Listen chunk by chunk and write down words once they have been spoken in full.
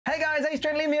guys, Ace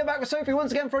Train Liam here back with Sophie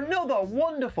once again for another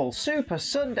wonderful Super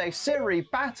Sunday Siri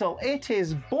battle. It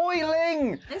is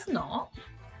boiling! It's not.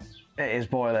 It is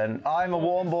boiling. I'm a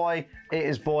warm boy, it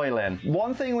is boiling.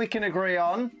 One thing we can agree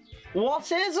on,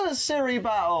 what is a Siri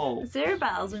battle? Siri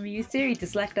battles when we use Siri to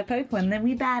select a Pokemon, then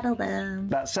we battle them.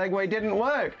 That segue didn't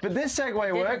work, but this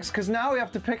segue works because now we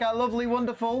have to pick our lovely,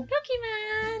 wonderful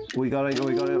Pokemon! We got it,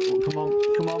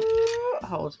 come on.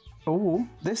 Hold. Ooh,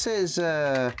 this is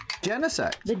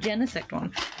Genesect. The Genesect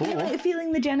one. Ooh. I like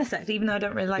feeling the Genesect, even though I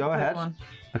don't really like Go ahead.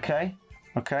 Pokemon.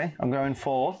 Okay, I'm going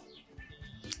for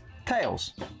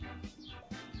Tails.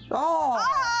 Oh!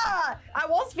 Ah! I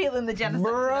was feeling the Genesect.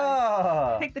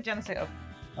 Bruh! Pick the Genesect up.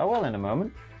 I will in a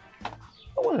moment.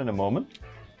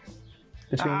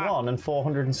 Between 1 and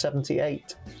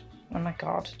 478. Oh my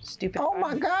god, stupid. Oh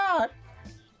my god!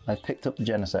 I picked up the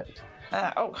Genesect.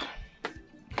 Oh.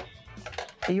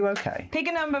 Are you okay? Pick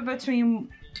a number between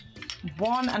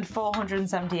 1 and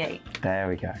 478. There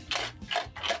we go.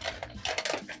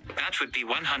 That would be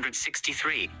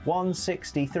 163.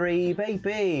 163,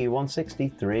 baby.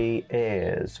 163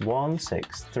 is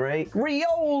 163.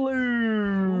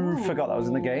 Riolu! Ooh. Forgot that was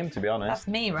in the game, to be honest. That's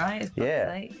me, right? It's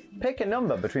Yeah. Pick a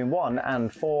number between 1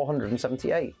 and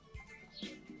 478.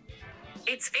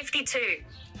 It's 52.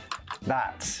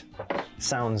 That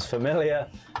sounds familiar.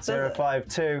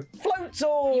 052.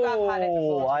 Floatzel! You have had it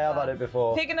before. I have had it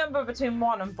before. Pick a number between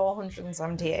 1 and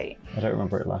 478. I don't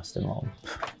remember it lasting long.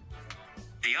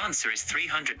 The answer is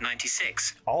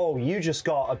 396. Oh, you just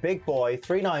got a big boy.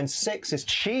 396 is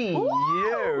cheese.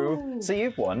 You. So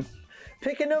you've won.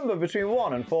 Pick a number between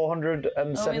 1 and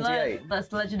 478. That's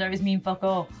legendaries mean fuck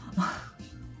all.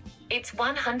 It's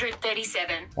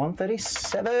 137.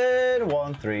 137.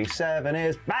 137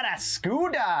 is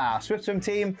Badascuda. Swift Swim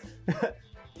team.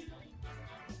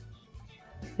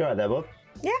 You right there, bub?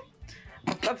 Yeah.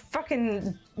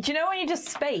 Fucking. Do you know when you just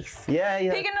space? Yeah.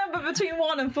 Pick a number between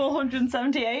 1 and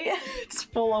 478. It's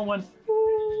full on one.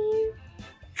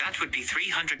 That would be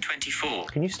 324.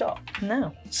 Can you stop?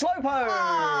 No. Slowpoke!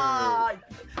 Ah,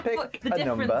 Pick fuck the a difference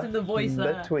number in the voice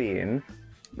there. between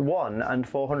 1 and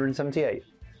 478.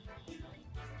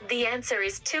 The answer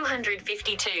is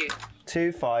 252.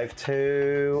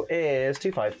 252 is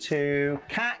 252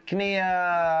 Cacnea.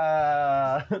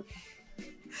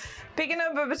 Pick a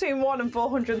number between 1 and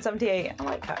 478. I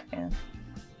like Cacnea.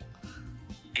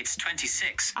 It's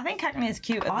 26. I think Cacnea is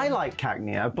cute. I like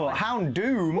Cacnea, but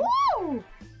Houndoom. Woo!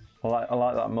 I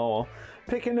like that more.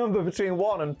 Pick a number between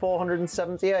 1 and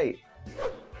 478.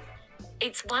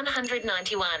 It's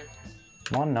 191.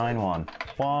 191.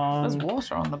 There's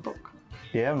water on the book.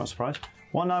 Yeah, I'm not surprised.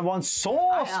 191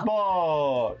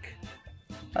 Sourcebook.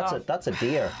 That's a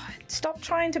deer. Stop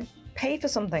trying to pay for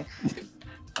something.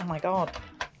 Oh my god.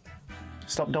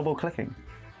 Stop double clicking.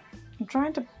 I'm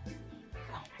trying to.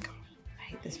 Oh my god. I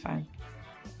hate this phone.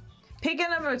 Pick a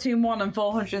number between 1 and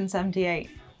 478.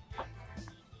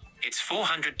 It's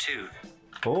 402.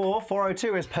 Oh,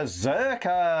 402 is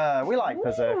Berserker. We like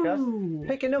Berserker. Ooh.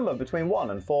 Pick a number between 1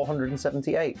 and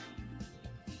 478.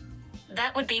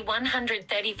 That would be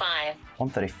 135.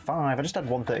 135. I just had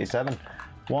 137.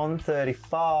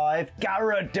 135.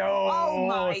 Gyarados. Oh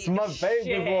my baby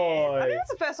shit. boy. I think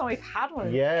that's the first time we've had one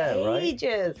in right?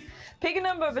 ages. Pick a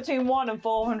number between 1 and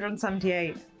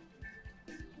 478.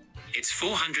 It's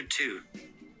 402.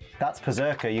 That's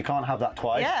Berserker. You can't have that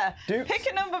twice. Yeah. Dupes. Pick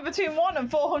a number between 1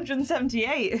 and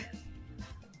 478.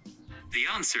 The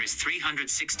answer is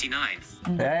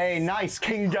 369. Hey, nice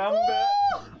King Gambit.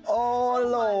 Oh, Oh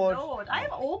Lord. my lord. I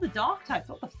have all the dark types.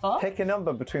 What the fuck? Pick a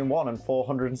number between 1 and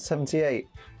 478.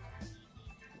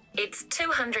 It's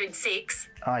 206.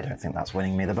 I don't think that's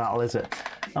winning me the battle, is it?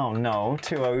 Oh no,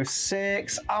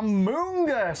 206.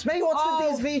 Amoonguss! Mate,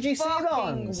 what's with these VGC fucking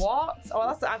bonds? what? Oh,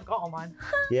 that's I've got on mine.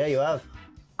 Yeah, you have.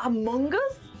 Among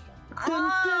Us?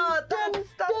 dun, dun,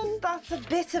 That's a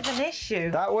bit of an issue.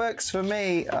 That works for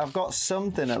me. I've got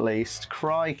something at least.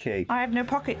 Crikey. I have no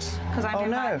pockets because I'm Oh,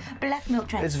 in my no. black milk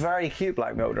dress. It's very cute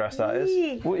black milk dress, that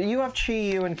is. Well, you have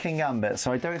Chi-Yu and King Gambit,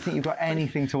 so I don't think you've got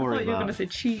anything to worry I thought you were about. going to say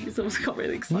cheese. I was got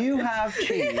really excited. You have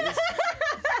cheese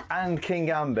and King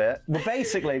Gambit. Well,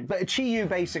 basically, but Chi-Yu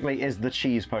basically is the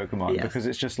cheese Pokemon because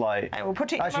it's just like. I will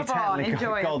put it in actually, my bra. technically,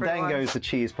 Enjoy, everyone. Goldengo's the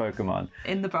cheese Pokemon.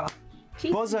 In the bra.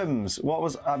 Bosoms. What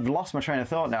was? I've lost my train of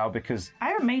thought now because I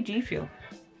haven't made G Fuel.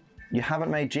 you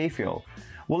haven't made G Fuel.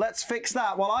 Well, let's fix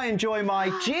that while I enjoy my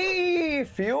G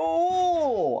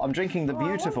Fuel. I'm drinking the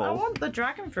beautiful. I want the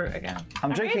dragon fruit again.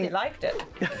 I'm I drinking. really liked it.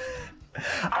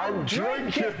 I'm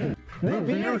drinking the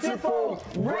beautiful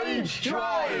Rage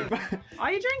Drive.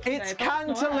 Are you drinking? It's Dave? I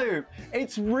wasn't aware. cantaloupe.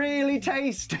 It's really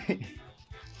tasty.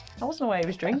 I wasn't aware he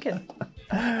was drinking.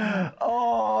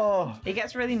 He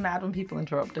gets really mad when people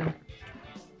interrupt him.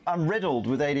 I'm riddled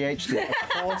with ADHD.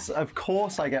 Of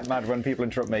course I get mad when people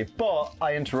interrupt me, but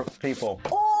I interrupt people.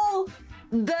 All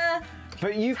the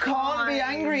But you can't be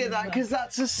angry at that because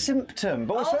that's a symptom.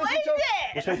 But we're supposed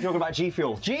to be talking about G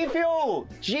Fuel. G Fuel!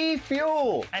 G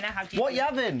Fuel! I know how to. What you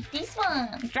having? This one.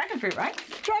 Dragon fruit, right?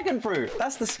 Dragon fruit.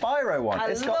 That's the Spyro one.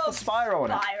 It's got the Spyro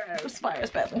on it. Spyro's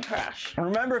better than Crash. And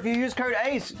remember, if you use code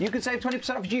ACE, you can save 20%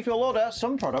 off your G Fuel order.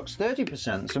 Some products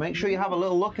 30%. So make sure you have a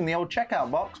little look in the old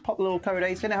checkout box. Pop the little code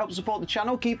ACE in. It helps support the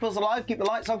channel, keep us alive, keep the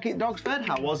lights on, keep the dogs fed.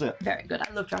 How was it? Very good.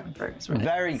 I love dragon fruit. It's really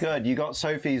Very good. You got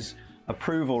Sophie's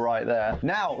approval right there.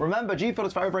 Now, remember, G Fuel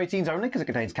is for over 18s only because it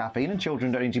contains caffeine and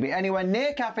children don't need to be anywhere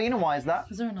near caffeine. And why is that?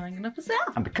 Because they're annoying enough as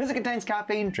And because it contains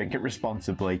caffeine, drink it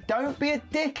responsibly. Don't be a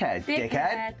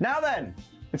dickhead. Now then,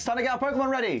 it's time to get our Pokemon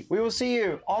ready. We will see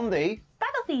you on the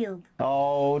battlefield.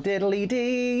 Oh, diddly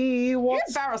dee.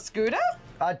 What's... You have Barrascooter?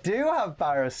 I do have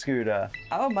Barrascooter.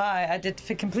 Oh my, I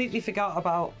completely forgot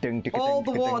about all the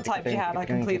water types you had. I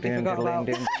completely forgot about.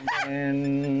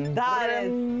 That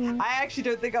is. I actually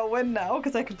don't think I'll win now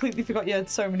because I completely forgot you had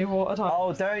so many water types.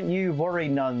 Oh, don't you worry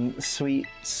none, sweet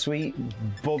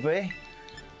Bubby.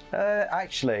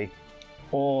 Actually,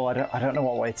 oh, I don't know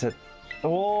what way to.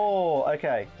 Oh,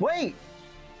 okay. Wait,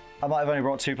 I might have only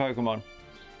brought 2 Pokemon.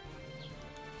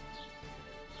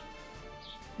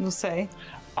 We'll see.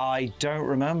 I don't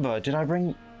remember. Did I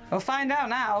bring... We'll find out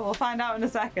now. We'll find out in a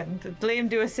second. Did Liam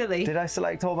do a silly? Did I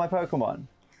select all my Pokemon?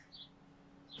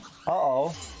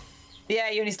 Uh-oh. Yeah,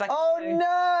 you only selected 2. Oh,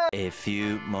 no! A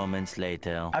few moments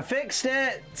later. I fixed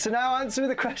it! So now answer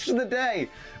the question of the day,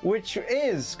 which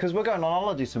is, because we're going on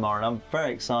holiday tomorrow and I'm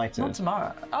very excited. Not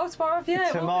tomorrow. Oh, tomorrow,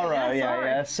 yeah. Tomorrow,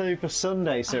 yeah. Super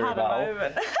Sunday, Siri.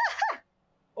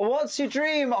 What's your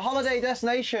dream holiday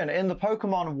destination in the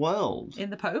Pokemon world? In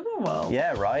the Pokemon world?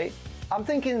 Yeah, right. I'm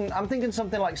thinking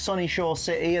something like Sunny Shore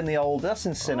City and the old. That's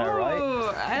in Sinnoh, right?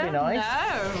 That'd be nice.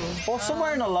 No. Or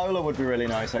somewhere in Alola would be really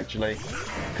nice, actually,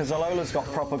 because Alola's got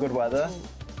proper good weather.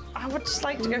 I would just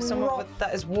like to go somewhere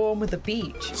that is warm with a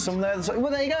beach. Well,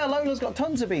 there you go. Alola's got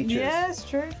tons of beaches. Yeah, it's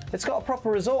true. It's got a proper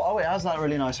resort. Oh, it has that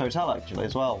really nice hotel actually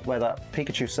as well, where that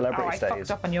Pikachu celebrity stays. I fucked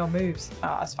up on your moves.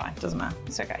 Oh, that's fine. Doesn't matter.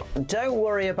 It's okay. Don't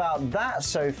worry about that,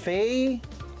 Sophie.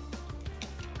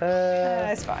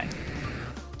 It's fine.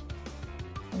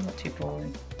 I'm not too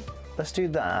boring. Let's do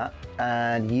that,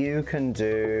 and you can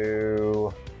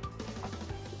do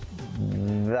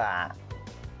that.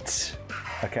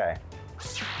 Okay.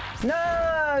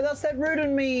 No, that's that rude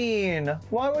and mean.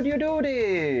 Why would you do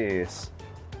this?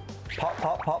 Pop,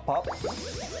 pop, pop, pop.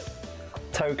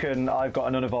 Token, I've got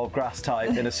an unevolved grass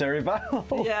type in a Siri battle.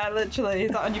 Yeah, literally.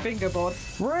 Is that on your bingo board?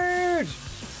 Rude!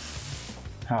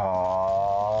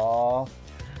 Aww.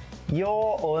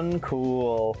 You're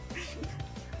uncool.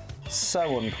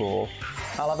 So uncool.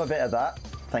 I'll have a bit of that.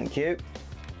 Thank you.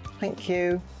 Thank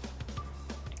you.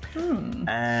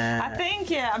 I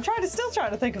think, yeah. I'm still trying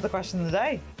to think of the question of the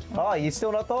day. Oh, you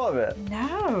still not thought of it?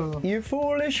 No. You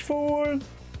foolish fool.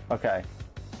 Okay.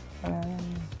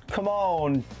 Come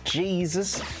on,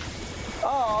 Jesus.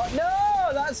 Oh,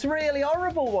 no! That's really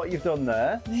horrible what you've done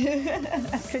there.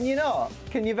 Can you not?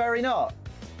 Can you very not?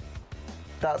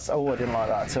 That's... Oh, I didn't like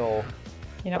that at all.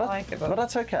 You don't like it, but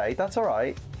that's okay. That's all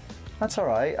right. That's all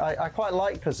right. I quite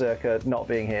like Berserker not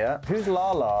being here. Who's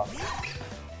Lala?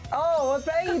 Oh, a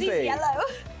baby! He's yellow.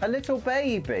 A little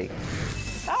baby.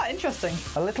 Oh, interesting.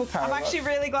 A little paralyzed. I'm actually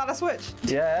really glad I switched.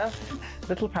 Yeah.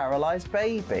 Little paralyzed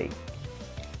baby.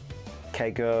 Okay,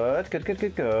 good.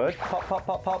 Good. Pop, pop,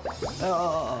 pop, pop.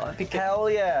 Oh, hell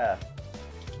yeah.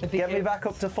 Get me back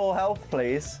up to full health,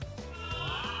 please.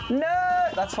 No!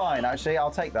 That's fine, actually. I'll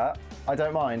take that. I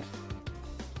don't mind.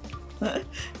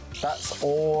 That's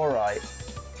all right.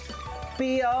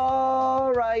 Be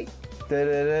all right.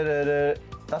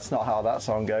 That's not how that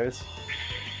song goes.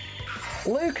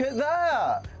 Look at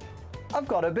that! I've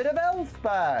got a bit of health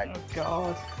back. Oh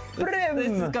God! Brim.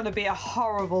 This is going to be a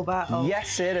horrible battle.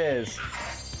 Yes, it is.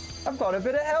 I've got a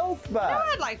bit of health back. No,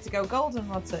 I'd like to go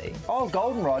Goldenrod City. Oh,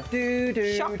 Goldenrod.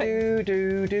 Shopping.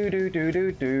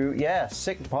 Do. Yeah,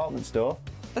 sick department store.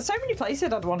 There's so many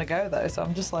places I'd want to go though, so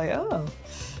I'm just like, oh,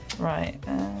 right.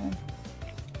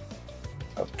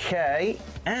 Okay,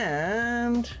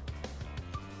 and.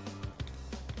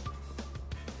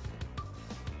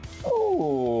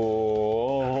 Oh,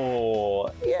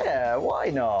 yeah,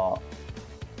 why not?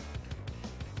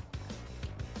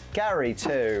 Gary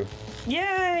 2.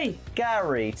 Yay!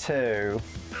 Gary 2.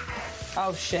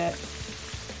 Oh shit.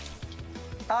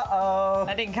 Uh-oh.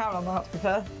 I didn't count on that, to be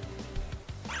fair.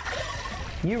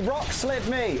 You rock slid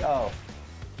me! Oh,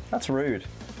 that's rude.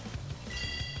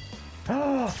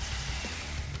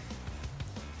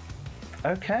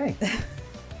 Okay.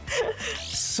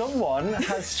 Someone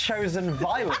has chosen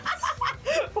violence.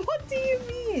 What do you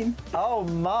mean? Oh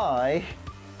my.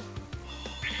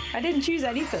 I didn't choose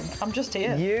anything. I'm just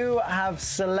here. You have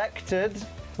selected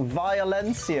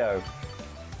Violencio.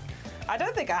 I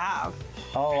don't think I have.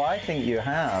 Oh, I think you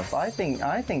have. I think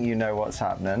you know what's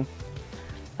happening.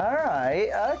 All right,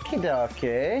 okie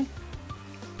dokie.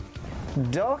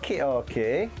 Dokie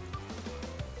okie.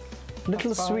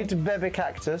 Little sweet baby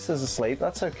cactus is asleep.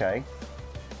 That's okay.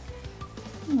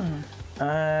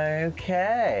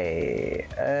 Okay.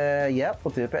 Yep,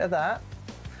 we'll do a bit of that.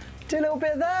 Do a little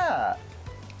bit of that.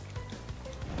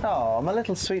 Oh, my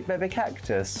little sweet baby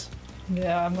cactus.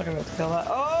 Yeah, I'm not gonna be able to kill that.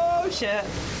 Oh shit!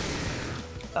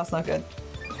 That's not good.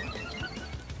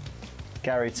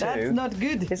 Gary too. That's not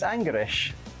good. Is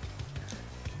angerish.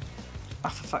 Oh,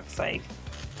 for fuck's sake.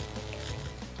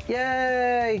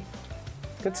 Yay!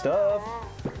 Good stuff.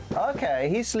 Okay,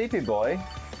 he's sleepy boy.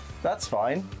 That's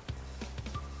fine.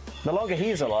 The longer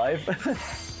he's alive.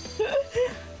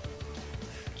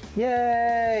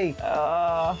 Yay!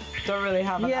 Don't really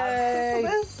have an answer for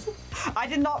this. I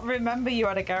did not remember you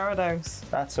had a Gyarados.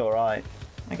 That's alright.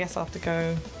 I guess I'll have to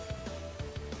go.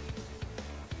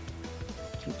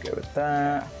 Go with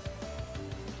that.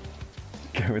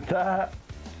 Go with that.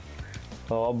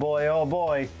 Oh boy, oh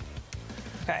boy.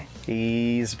 Okay.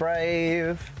 He's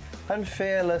brave and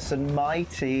fearless and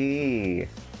mighty.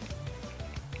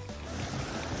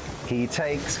 He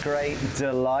takes great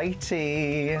delight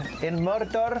in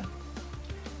murder.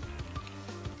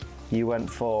 You went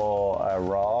for a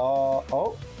raw.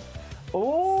 Oh.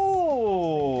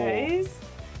 Ooh. Guys.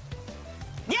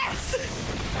 Yes!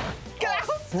 Get out!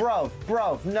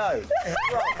 Bruv, no.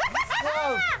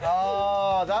 Bruv.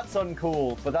 Oh, that's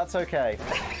uncool, but that's okay.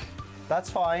 That's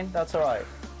fine, that's alright.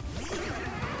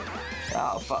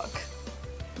 Oh, fuck.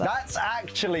 That's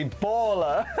actually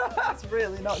baller. That's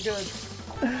really not good.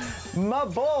 My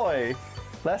boy.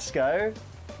 Let's go.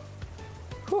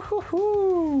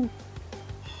 Woo-hoo-hoo.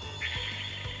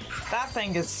 That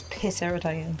thing is piss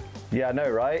irritating. Yeah, I know,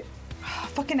 right?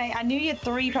 Fucking hate. I knew you had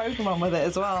 3 Pokemon with it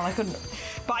as well, and I couldn't.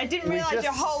 But I didn't realise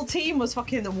your whole team was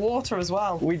fucking in the water as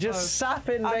well. We just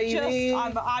sapping, baby.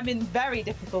 I'm in very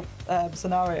difficult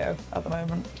scenario at the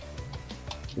moment.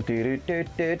 Do.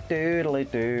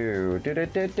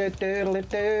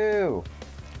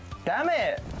 Damn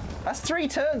it! That's 3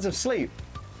 turns of sleep.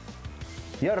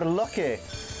 You're lucky.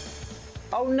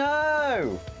 Oh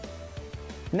no!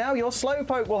 Now your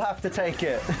Slowpoke will have to take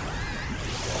it.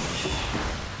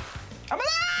 I'm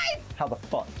alive! How the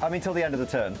fuck? I mean, till the end of the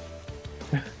turn.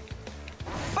 But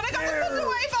I got the Thunder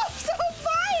Wave off, so I'm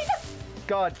fine!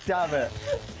 God damn it.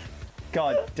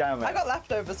 God damn it. I got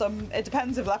leftovers, so it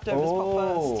depends if leftovers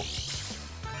pop first.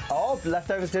 Oh,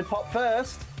 leftovers did pop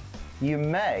first. You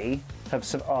may have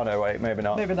some. Oh no, wait, maybe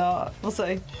not. Maybe not. We'll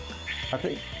see. I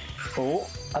think. Oh,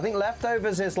 I think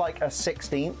leftovers is like a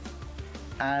 16th,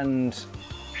 and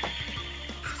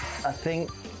I think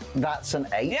that's an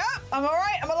 8. Yeah, I'm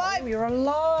alright, I'm alive. Oh, you're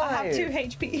alive. I have 2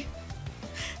 HP.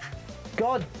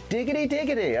 God diggity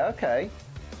diggity. Okay.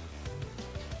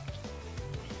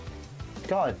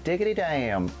 God diggity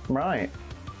damn. Right.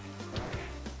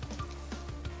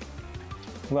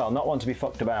 Well, not one to be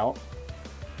fucked about.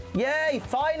 Yay!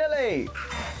 Finally!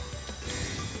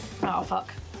 Oh fuck.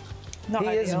 Not He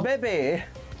is ideal. baby.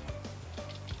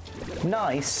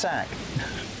 Nice sack.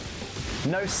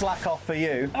 No slack off for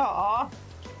you. Aw,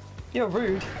 you're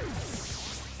rude.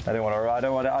 I don't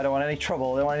want any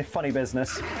trouble. I don't want any funny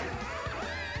business.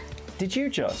 Did you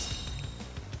just?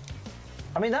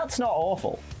 I mean, that's not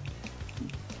awful.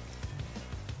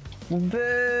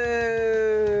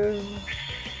 Boo!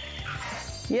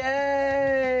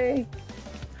 Yay!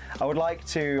 I would like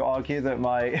to argue that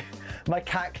my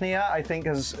Cacnea, I think,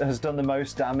 has done the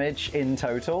most damage in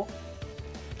total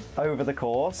over the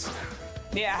course.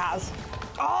 Yeah, it has.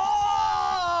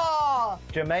 Oh!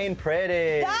 Jermaine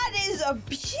Pretty. That is a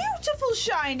beautiful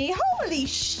shiny. Holy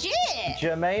shit!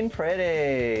 Jermaine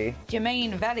Pretty.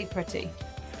 Jermaine, very pretty.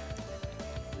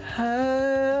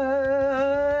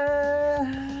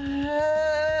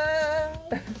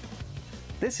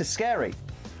 This is scary.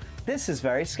 This is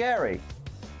very scary.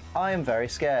 I am very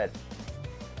scared.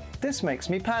 This makes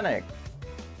me panic.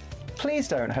 Please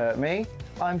don't hurt me.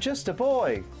 I'm just a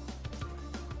boy.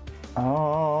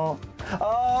 Oh.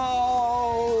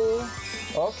 Oh.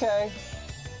 Okay.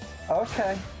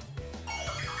 Okay.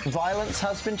 Violence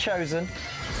has been chosen.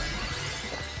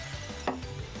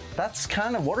 That's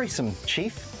kind of worrisome,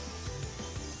 Chief.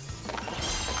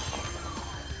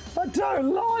 I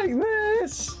don't like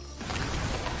this.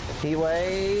 Heat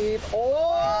wave.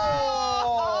 Oh!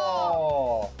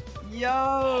 Yo!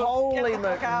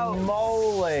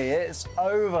 Moly, it's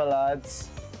over, lads.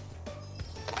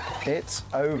 It's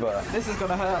over. This is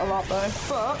gonna hurt a lot though,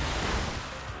 but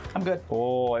I'm good.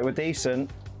 Oh, it was decent.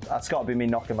 That's got to be me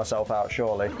knocking myself out,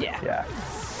 surely. Yeah. Yeah.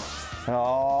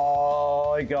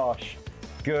 Oh gosh.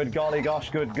 Good golly gosh,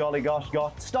 good golly gosh,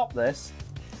 God. Stop this.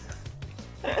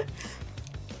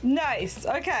 Nice.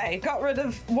 Okay, got rid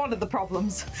of one of the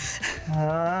problems.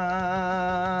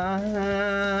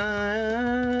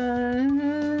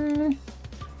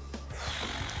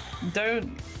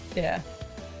 Yeah.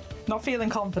 Not feeling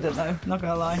confident though, not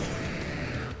gonna lie.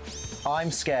 I'm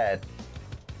scared.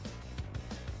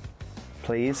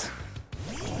 Please.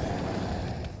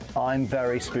 I'm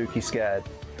very spooky scared.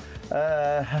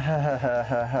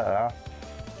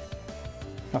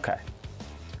 Okay.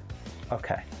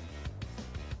 Okay.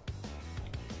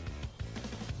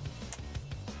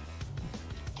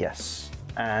 Yes.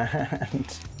 And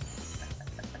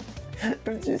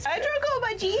I'm just, I don't go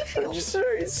my G Fuel. I'm just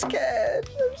very scared.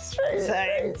 I'm just very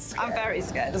scared. I'm very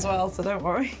scared as well, so don't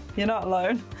worry. You're not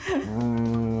alone.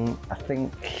 I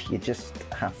think you just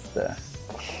have to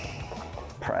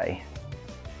pray.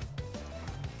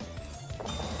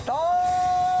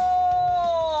 Oh!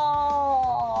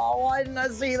 Why didn't I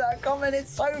see that coming?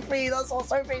 It's Sophie. That's what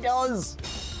Sophie does.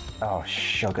 Oh,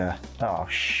 sugar. Oh,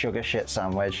 sugar shit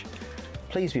sandwich.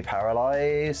 Please be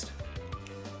paralyzed.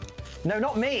 No,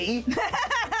 not me. No.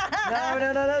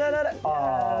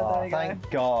 Oh, thank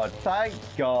God. Thank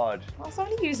God. I was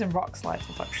only using rock slide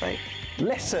for fuck's sake.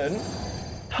 Listen.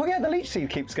 Oh yeah, the leech seed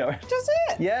keeps going. Does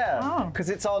it? Yeah, because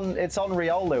it's on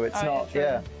Riolu. It's not.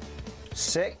 Yeah.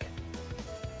 Sick.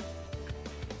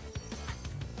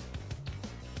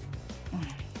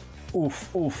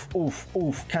 Oof, oof, oof,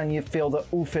 oof. Can you feel the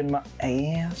oof in my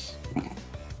ass?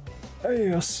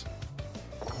 Ass.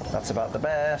 That's about the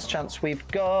best chance we've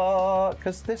got,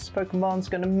 because this Pokemon's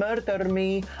gonna murder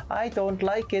me. I don't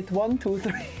like it. 1, 2,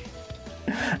 3.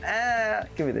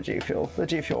 Give me the G Fuel. The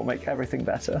G Fuel will make everything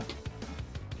better.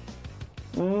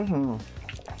 Oh,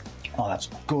 that's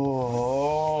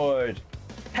good.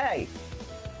 Hey,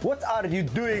 what are you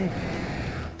doing?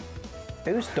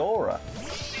 Who's Dora?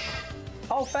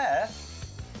 Oh, fair.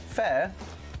 Fair.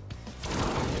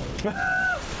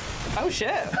 Oh,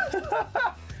 shit.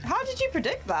 How did you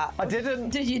predict that? I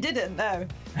didn't. You didn't? No.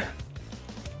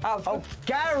 Oh,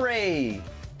 Gary!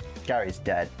 Gary's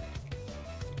dead.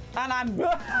 And I'm...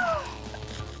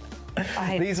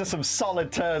 These are some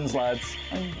solid turns, lads.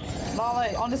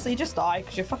 Lala, honestly, just die,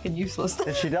 because you're fucking useless.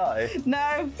 Did she die?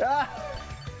 No.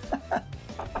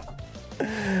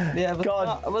 Yeah,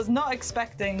 God. I was not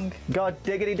expecting... God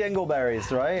diggity dingleberries,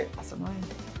 right? That's annoying.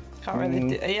 Can't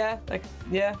really do...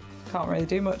 Yeah, can't really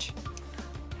do much.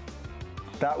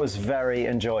 That was very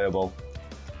enjoyable.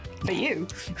 For you?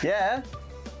 Yeah.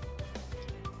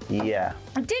 Yeah.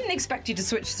 I didn't expect you to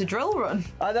switch to drill run.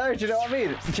 I know, do you know what I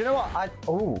mean? Do you know what?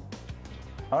 All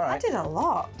right. I did a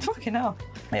lot. Fucking hell.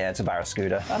 Yeah, it's a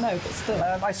Barrascuda. I know, but still.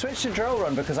 I switched to drill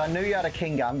run because I knew you had a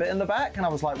King Gambit in the back, and I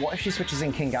was like, what if she switches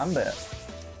in King Gambit?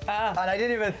 And I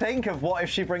didn't even think of what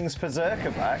if she brings Berserker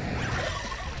back.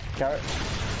 Gary.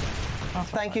 Oh,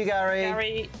 thank you, Gary.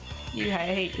 Gary, I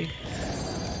hate you.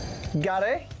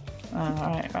 Gary?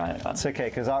 Right. It's okay,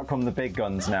 because out come the big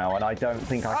guns now, and I don't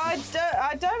think I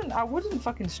wouldn't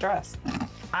fucking stress.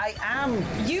 I am.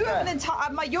 You have an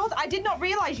entire. I did not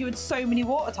realize you had so many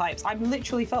water types. I'm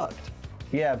literally fucked.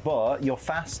 Yeah, but you're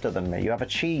faster than me. You have a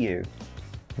Chi-Yu.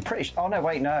 I'm pretty sure. Oh, no,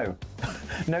 wait, no.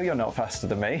 No, you're not faster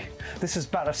than me. This is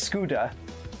Barrascuda.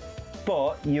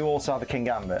 But you also have a King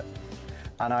Gambit.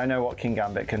 And I know what King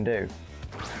Gambit can do.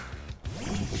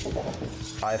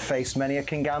 I have faced many a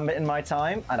King Gambit in my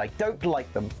time, and I don't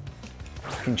like them.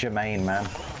 Fucking Jermaine, man.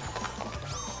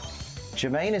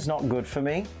 Jermaine is not good for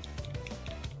me.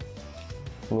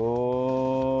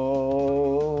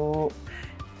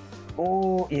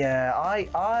 Oh, yeah.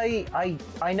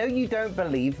 I know you don't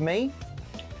believe me,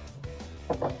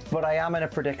 but I am in a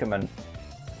predicament.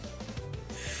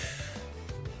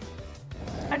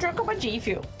 I drank up my G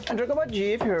Fuel. I drank up my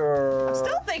G Fuel. I'm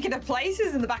still thinking of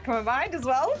places in the back of my mind as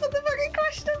well for the fucking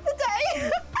question of the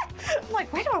day. I'm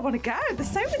like, where do I want to go?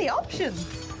 There's so many options.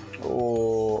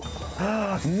 Oh.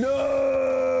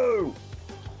 No!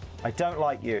 I don't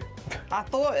like you. I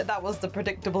thought that was the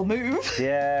predictable move.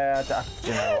 Yeah,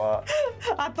 you know what?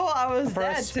 I thought I was For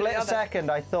dead. a split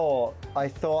second, I thought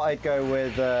I'd go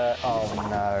with. Oh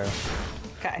no.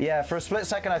 Okay. Yeah, for a split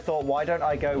second, I thought, why don't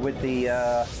I go with the?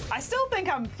 I still think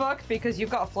I'm fucked because you've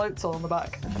got a float tool on the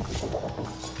back.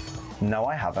 No,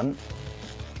 I haven't.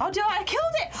 Oh, I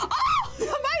killed it! Oh,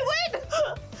 I might win!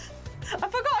 I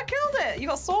forgot I killed it. You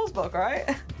got Swordsbook,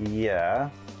 right?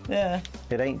 Yeah. Yeah.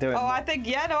 It ain't doing. Oh, I think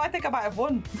I might have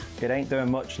won. It ain't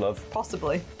doing much, love.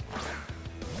 Possibly.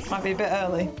 Might be a bit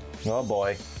early. Oh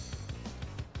boy.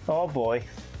 Oh boy.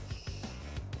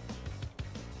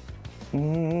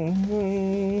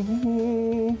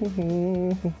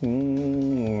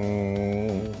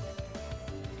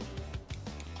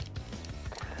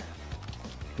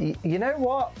 You know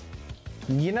what?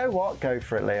 You know what? Go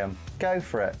for it, Liam. Go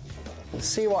for it.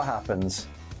 See what happens.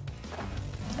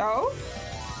 Oh?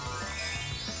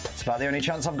 It's about the only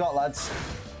chance I've got, lads.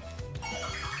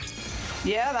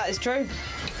 Yeah, that is true.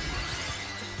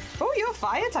 Oh, you're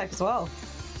fire type as well.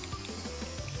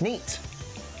 Neat.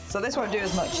 So this won't do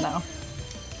as much now.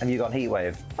 Have you got heat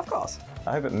wave? Of course.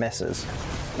 I hope it misses.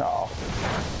 Oh.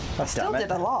 Still did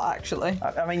a lot, actually.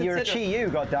 I mean, you're a Chi-Yu,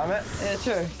 goddammit. Yeah,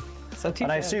 true. So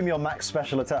and I assume you're max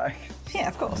special attack. Yeah,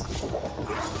 of course.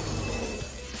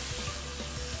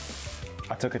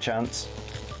 I took a chance.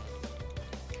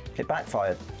 It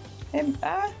backfired.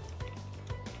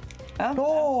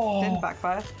 Oh. Didn't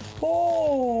backfire.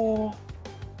 Oh.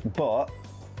 But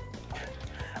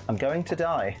I'm going to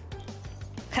die.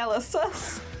 Hella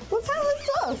sus. What's hella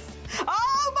sus?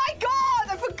 Oh my god,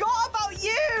 I forgot about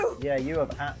you! Yeah, you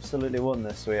have absolutely won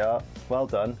this, sweetheart. Well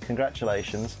done.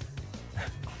 Congratulations.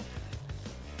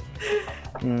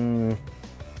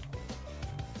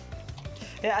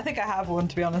 Yeah, I think I have won,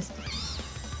 to be honest.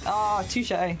 Oh,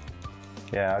 touche. Yeah,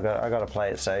 I got to play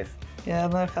it safe. Yeah,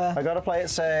 no fair. I got to play it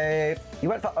safe. You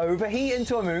went for overheat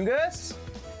into Amoongus?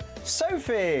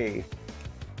 Sophie!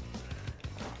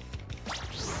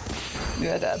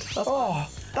 You're dead. That's fine.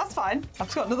 That's fine. I've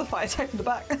just got another fire type in the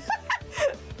back.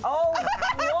 Oh,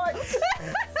 what?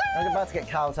 I'm about to get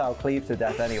kowtow cleaved to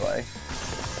death anyway.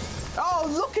 Oh,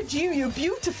 look at you. You're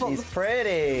beautiful. He's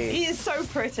pretty. He is so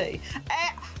pretty.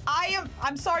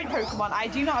 I'm sorry, Pokemon. I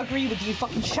do not agree with you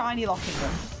fucking shiny locking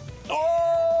them.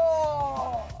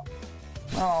 Oh!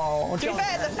 Oh, To be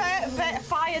fair, the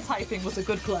fire typing was a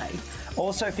good play.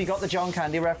 Also, if you got the John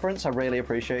Candy reference, I really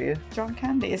appreciate you. John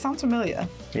Candy. It sounds familiar.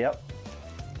 Yep.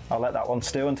 I'll let that one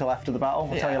stew until after the battle.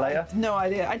 I'll tell you later. No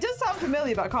idea. It does sound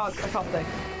familiar, but I can't think.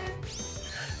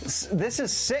 This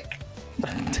is sick.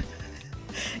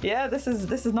 Yeah, this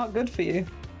is not good for you.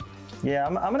 Yeah,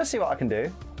 I'm going to see what I can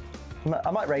do.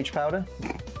 I might Rage Powder.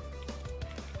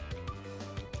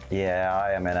 Yeah,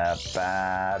 I am in a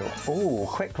bad... Ooh,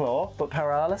 Quick Claw, but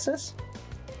paralysis?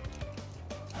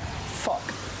 Fuck.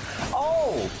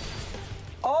 Oh!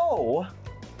 Oh!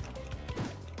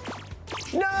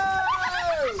 No!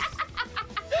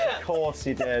 Of course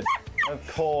you did.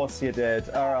 Of course you did.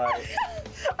 All right.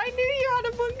 I knew you had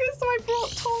a bunker, so I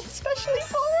brought Taunt specially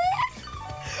for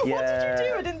it. Yeah. What did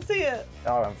you do? I didn't see it.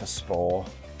 I went for Spore.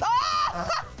 Ah!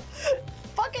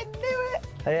 Fucking knew it.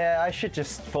 Yeah, I should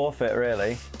just forfeit,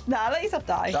 really. Nah, let yourself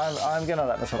die. I'm gonna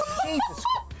let myself... Jesus.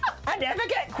 I never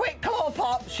get Quick Claw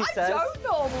Pops, she says. I don't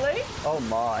normally. Oh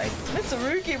my.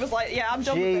 Mitsurugi was like, yeah, I'm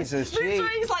done Jesus, with this.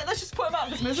 Mitsurugi's like, let's just put him out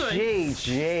of this misery.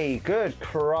 GG, good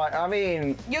Christ. I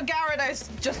mean... Your Gyarados,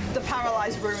 just the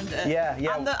paralyzed ruined it. Yeah,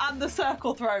 yeah. And the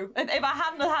circle throw. And if I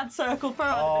hadn't had circle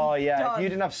throw, Oh, yeah. done. If you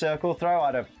didn't have Circle Throw,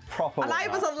 I'd have proper... And I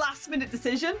was a last-minute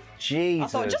decision. Jesus.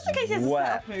 I thought, just in case he has a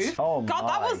wept. setup move. Oh, God,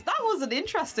 my. that was an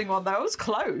interesting one, though. It was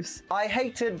close. I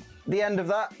hated the end of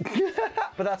that,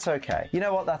 but that's okay. You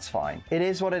know what? That's fine. It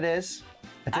is what it is.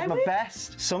 I did my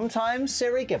best. Sometimes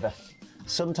Siri giveth.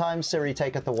 Sometimes Siri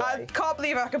taketh away. I can't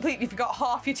believe I completely forgot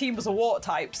half your team was a water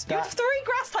types. You have 3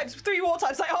 grass types, 3 water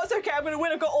types. Like, oh, it's okay, I'm going to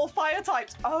win. I've got all fire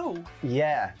types. Oh.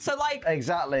 Yeah. So, like...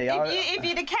 Exactly. If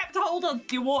you'd have kept hold of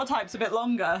your water types a bit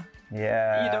longer...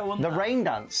 Yeah. You don't want the that. rain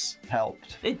dance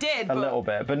helped. It did. A little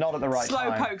bit, but not at the right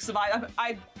time. Slowpoke survived.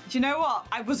 Do you know what?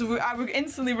 I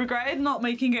instantly regretted not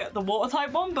making it the water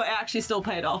type one, but it actually still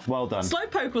paid off. Well done.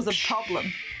 Slowpoke was a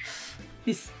problem.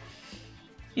 He's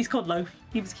called Loaf.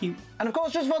 He was cute. And of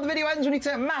course, just before the video ends, we need to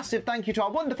say a massive thank you to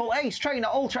our wonderful Ace Trainer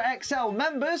Ultra XL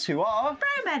members who are...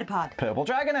 Brometapod. Purple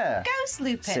Dragonair. Ghost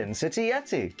Lupin. Sin City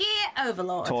Yeti. Gear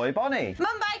Overlord. Toy Bonnie.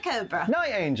 Mumbai Cobra.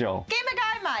 Night Angel. Gamer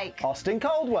Guy Mike. Austin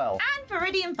Caldwell. And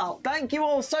Viridian Fault. Thank you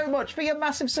all so much for your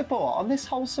massive support on this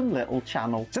wholesome little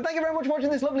channel. So thank you very much for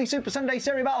watching this lovely Super Sunday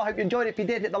Siri battle. I hope you enjoyed it. If you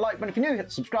did, hit the like button. If you're new, hit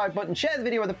the subscribe button. Share the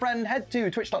video with a friend. Head to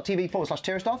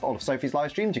twitch.tv/Tirastoff. All of Sophie's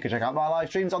live streams. You can check out my live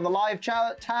streams on the live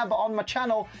chat tab on my channel.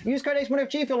 Use code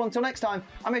ACE1FG Fuel. Until next time,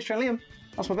 I'm Ace Trainer Liam.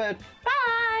 That's my bird.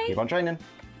 Bye. Keep on training.